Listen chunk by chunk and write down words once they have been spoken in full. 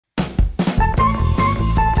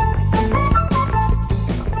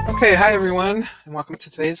Okay, hi everyone, and welcome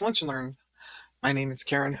to today's Lunch and Learn. My name is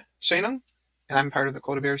Karen Shannon, and I'm part of the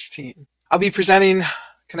Codabears team. I'll be presenting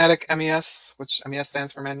Kinetic MES, which MES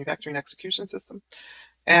stands for Manufacturing Execution System,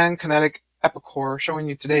 and Kinetic Epicor, showing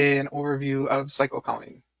you today an overview of cycle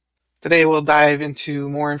counting. Today we'll dive into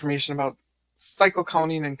more information about cycle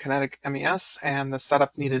counting in Kinetic MES and the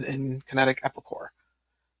setup needed in Kinetic Epicor.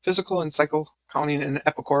 Physical and cycle counting in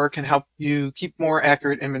Epicor can help you keep more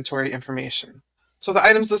accurate inventory information. So the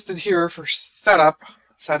items listed here for setup,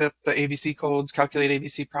 set up the ABC codes, calculate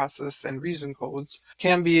ABC process, and reason codes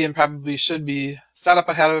can be and probably should be set up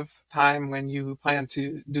ahead of time when you plan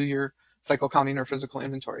to do your cycle counting or physical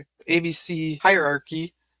inventory. The ABC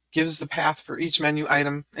hierarchy gives the path for each menu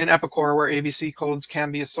item in Epicor where ABC codes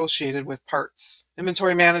can be associated with parts.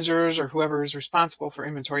 Inventory managers or whoever is responsible for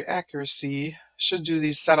inventory accuracy should do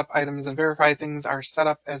these setup items and verify things are set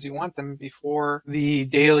up as you want them before the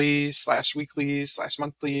daily / weekly /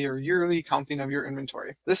 monthly or yearly counting of your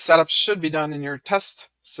inventory. This setup should be done in your test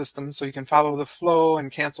system so you can follow the flow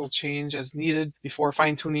and cancel change as needed before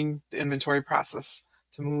fine-tuning the inventory process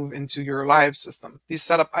to move into your live system. These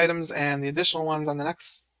setup items and the additional ones on the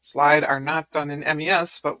next slide are not done in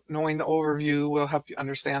MES, but knowing the overview will help you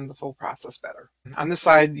understand the full process better. On this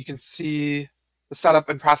slide, you can see the setup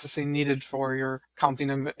and processing needed for your counting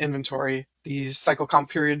inventory. The cycle count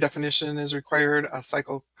period definition is required. A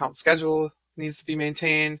cycle count schedule needs to be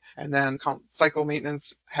maintained, and then count cycle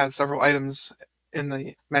maintenance has several items in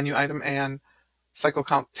the menu item, and cycle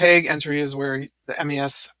count tag entry is where the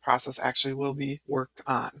MES process actually will be worked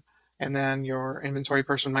on. And then your inventory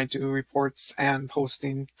person might do reports and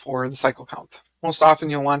posting for the cycle count. Most often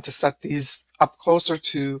you'll want to set these up closer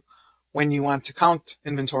to when you want to count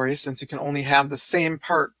inventory, since you can only have the same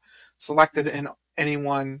part selected in any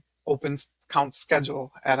one open count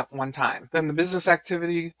schedule at one time. Then the business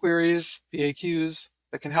activity queries, BAQs,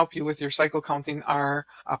 that can help you with your cycle counting are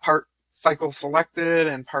a part cycle selected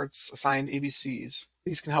and parts assigned ABCs.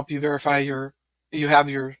 These can help you verify you have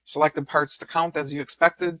your selected parts to count as you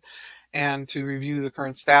expected, and to review the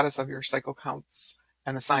current status of your cycle counts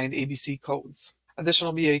and assigned ABC codes.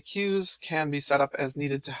 Additional BAQs can be set up as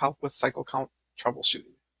needed to help with cycle count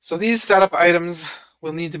troubleshooting. So these setup items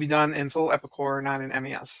will need to be done in full Epicor, not in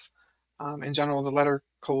MES. In general, the letter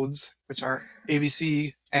codes, which are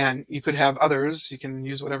ABC, and you could have others, you can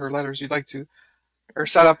use whatever letters you'd like to, are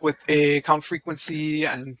set up with a count frequency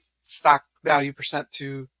and stock value percent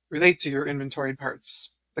to relate to your inventoried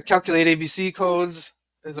parts. The calculate ABC codes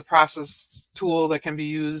is a process tool that can be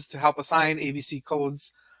used to help assign ABC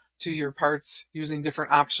codes to your parts using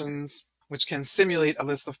different options, which can simulate a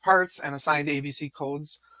list of parts and assign ABC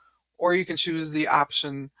codes, or you can choose the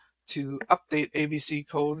option to update ABC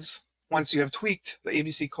codes once you have tweaked the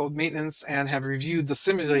ABC code maintenance and have reviewed the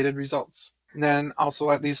simulated results. And then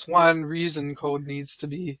also at least one reason code needs to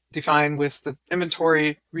be defined with the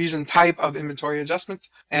inventory reason type of inventory adjustment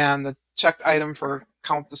and the checked item for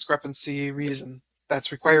count discrepancy reason.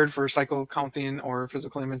 That's required for cycle counting or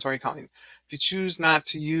physical inventory counting. If you choose not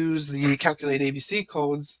to use the calculate ABC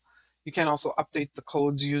codes, you can also update the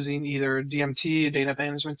codes using either DMT, a data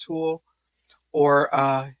management tool, or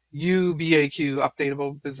UBAQ,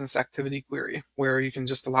 updatable business activity query, where you can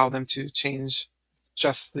just allow them to change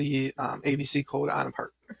just the ABC code on a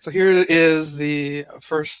part. So here is the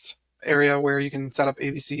first area where you can set up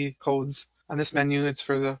ABC codes. On this menu, it's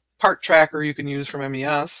for the part tracker you can use from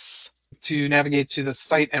MES to navigate to the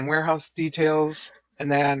site and warehouse details. And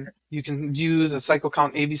then you can view the cycle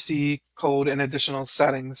count ABC code and additional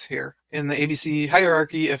settings here. In the ABC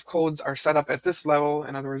hierarchy, if codes are set up at this level,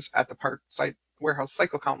 in other words, at the part site warehouse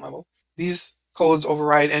cycle count level, these codes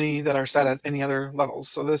override any that are set at any other levels.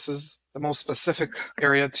 So this is the most specific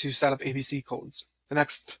area to set up ABC codes. The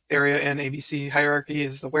next area in ABC hierarchy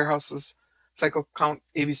is the warehouse's cycle count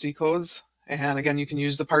ABC codes. And again, you can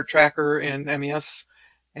use the part tracker in MES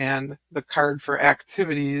and the card for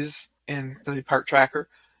activities in the part tracker.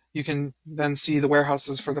 You can then see the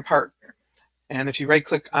warehouses for the part. And if you right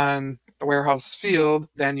click on the warehouse field,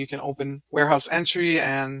 then you can open warehouse entry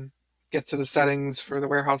and get to the settings for the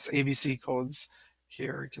warehouse ABC codes.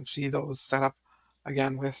 Here you can see those set up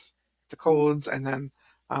again with the codes, and then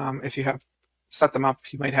if you have set them up,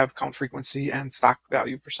 you might have count frequency and stock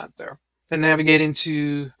value percent there. Then navigating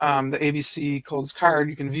to the ABC codes card,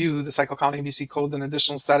 you can view the cycle count ABC codes and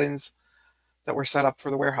additional settings that were set up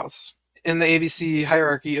for the warehouse. In the ABC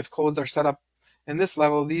hierarchy, if codes are set up in this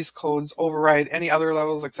level, these codes override any other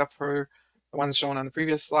levels except for the ones shown on the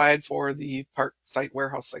previous slide for the part site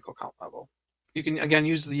warehouse cycle count level. You can again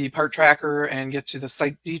use the part tracker and get to the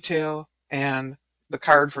site detail and the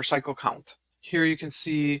card for cycle count. Here you can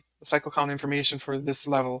see the cycle count information for this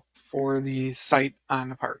level for the site on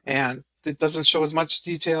the part. And it doesn't show as much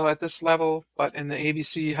detail at this level, but in the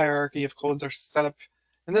ABC hierarchy, if codes are set up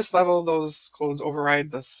in this level, those codes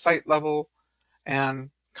override the site level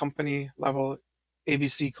and company level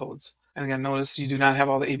ABC codes. And again, notice you do not have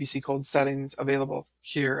all the ABC code settings available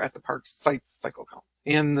here at the part site cycle count.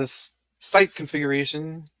 In this site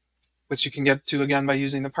configuration, which you can get to again by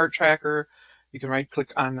using the part tracker, you can right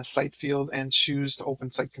click on the site field and choose to open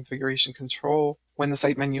site configuration control. When the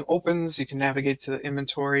site menu opens, you can navigate to the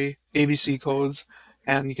inventory ABC codes,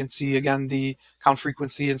 and you can see again the count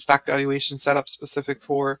frequency and stock valuation setup specific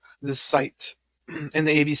for this site. In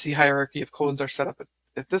the ABC hierarchy, if codes are set up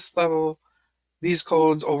at this level, these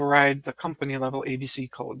codes override the company level ABC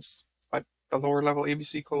codes, but the lower level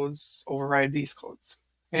ABC codes override these codes.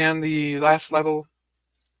 And the last level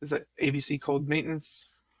is the ABC code maintenance.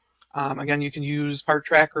 Again, you can use part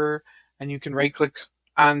tracker and you can right click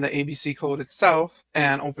on the ABC code itself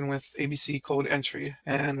and open with ABC code entry.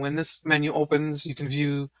 And when this menu opens, you can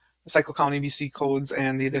view the cycle count ABC codes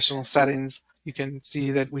and the additional settings. You can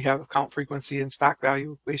see that we have count frequency and stock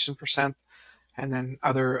valuation percent, and then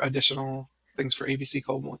other additional things for ABC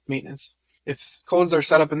code maintenance. If codes are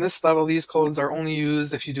set up in this level, these codes are only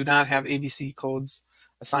used if you do not have ABC codes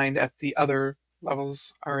assigned at the other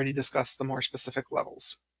levels already discussed, the more specific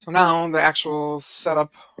levels. So now the actual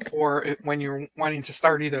setup for it when you're wanting to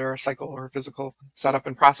start either a cycle or physical setup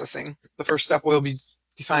and processing. The first step will be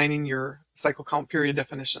defining your cycle count period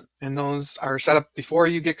definition. And those are set up before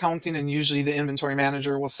you get counting, and usually the inventory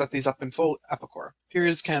manager will set these up in full Epicor.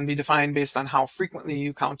 Periods can be defined based on how frequently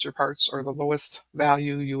you count your parts or the lowest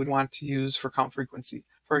value you would want to use for count frequency.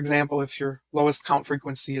 For example, if your lowest count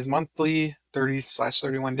frequency is monthly,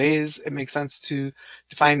 30/31 days, it makes sense to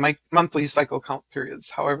define monthly cycle count periods.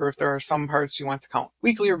 However, if there are some parts you want to count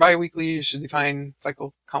weekly or biweekly, you should define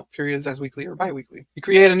cycle count periods as weekly or biweekly. You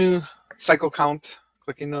create a new cycle count,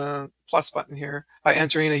 clicking the plus button here, by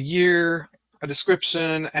entering a year, a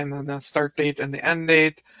description, and then the start date and the end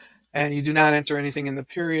date. And you do not enter anything in the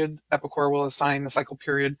period. Epicor will assign the cycle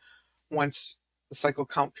period once the cycle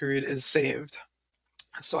count period is saved.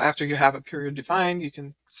 So after you have a period defined, you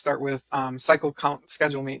can start with cycle count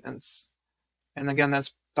schedule maintenance. And again,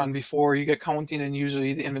 that's done before you get counting, and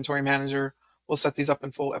usually the inventory manager will set these up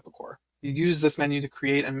in full Epicor. You use this menu to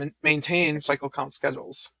create and maintain cycle count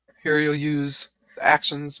schedules. Here you'll use the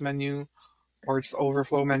actions menu, or its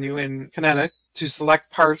overflow menu in Kinetic, to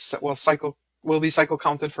select parts that will be cycle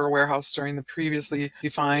counted for a warehouse during the previously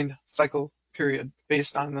defined cycle period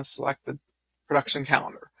based on the selected production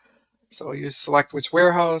calendar. So you select which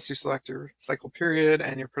warehouse, you select your cycle period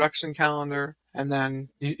and your production calendar, and then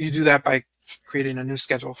you do that by creating a new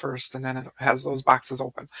schedule first, and then it has those boxes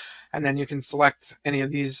open. And then you can select any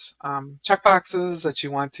of these checkboxes that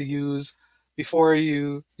you want to use before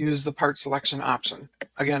you use the part selection option.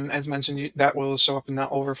 Again, as mentioned, that will show up in the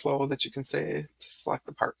overflow that you can say to select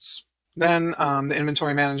the parts. Then the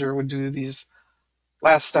inventory manager would do these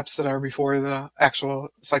last steps that are before the actual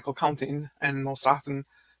cycle counting, and most often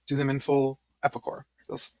do them in full Epicor.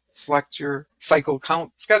 So select your cycle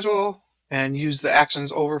count schedule and use the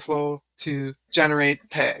actions overflow to generate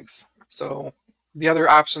tags. So the other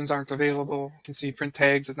options aren't available. You can see print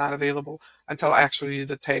tags is not available until actually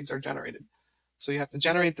the tags are generated. So you have to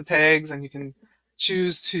generate the tags, and you can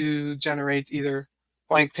choose to generate either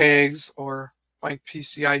blank tags or blank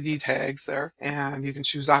PCID tags there. And you can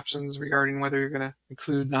choose options regarding whether you're going to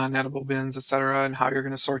include non-editable bins, etc., and how you're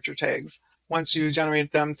going to sort your tags. Once you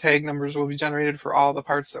generate them, tag numbers will be generated for all the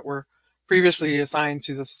parts that were previously assigned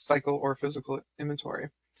to the cycle or physical inventory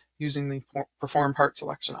using the perform part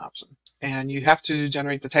selection option. And you have to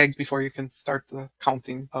generate the tags before you can start the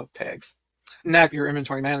counting of tags. Next, your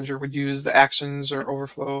inventory manager would use the actions or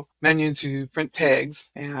overflow menu to print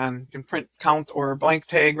tags, and you can print count or blank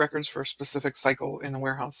tag records for a specific cycle in a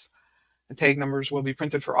warehouse. The tag numbers will be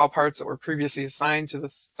printed for all parts that were previously assigned to the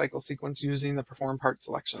cycle sequence using the perform part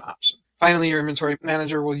selection option. Finally, your inventory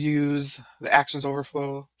manager will use the actions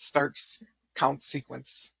overflow starts count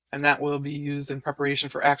sequence, and that will be used in preparation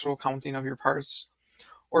for actual counting of your parts,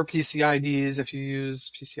 or PCIDs if you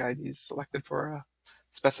use PCIDs selected for a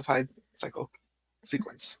specified cycle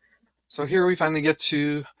sequence. So here we finally get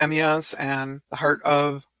to MES and the heart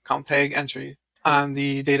of count tag entry. On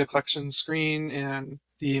the data collection screen in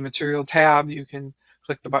the material tab, you can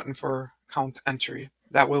click the button for count entry.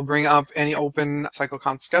 That will bring up any open cycle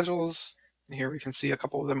count schedules. And here we can see a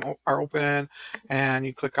couple of them are open, and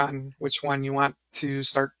you click on which one you want to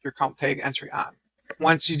start your count tag entry on.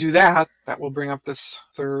 Once you do that, that will bring up this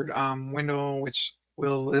third window, which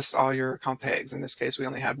will list all your count tags. In this case, we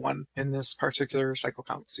only had one in this particular cycle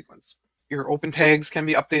count sequence. Your open tags can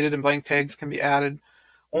be updated and blank tags can be added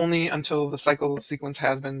only until the cycle sequence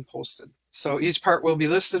has been posted. So each part will be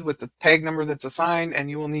listed with the tag number that's assigned, and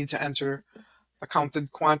you will need to enter the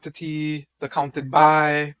counted quantity, the counted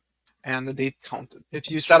by, and the date counted. If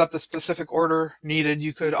you set up the specific order needed,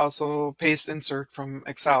 you could also paste insert from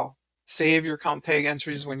Excel. Save your count tag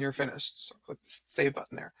entries when you're finished. So click the save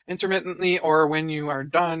button there. Intermittently, or when you are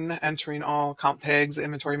done entering all count tags, the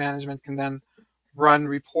inventory management can then run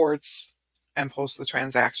reports and post the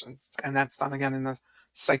transactions. And that's done again in the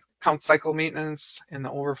count cycle maintenance. In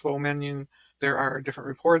the overflow menu, there are different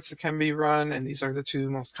reports that can be run, and these are the two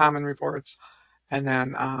most common reports. And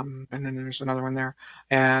then there's another one there,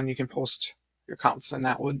 and you can post your counts, and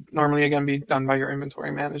that would normally again be done by your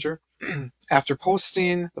inventory manager. After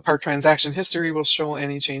posting, the part transaction history will show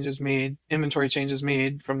any changes made, inventory changes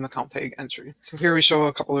made from the count tag entry. So here we show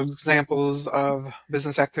a couple of examples of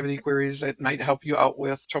business activity queries that might help you out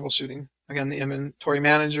with troubleshooting. Again, the inventory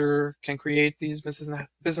manager can create these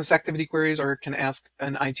business activity queries, or can ask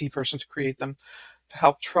an IT person to create them to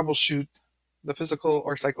help troubleshoot the physical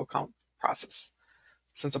or cycle count process.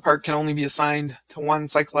 Since a part can only be assigned to one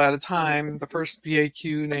cycle at a time, the first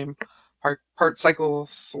BAQ named part cycle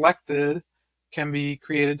selected can be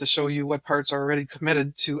created to show you what parts are already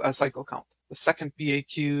committed to a cycle count. The second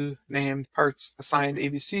BAQ named parts assigned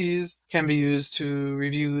ABCs can be used to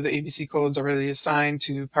review the ABC codes already assigned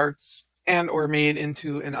to parts and or made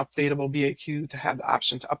into an updatable BAQ to have the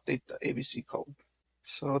option to update the ABC code.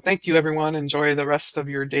 So thank you everyone. Enjoy the rest of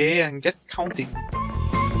your day and get counting.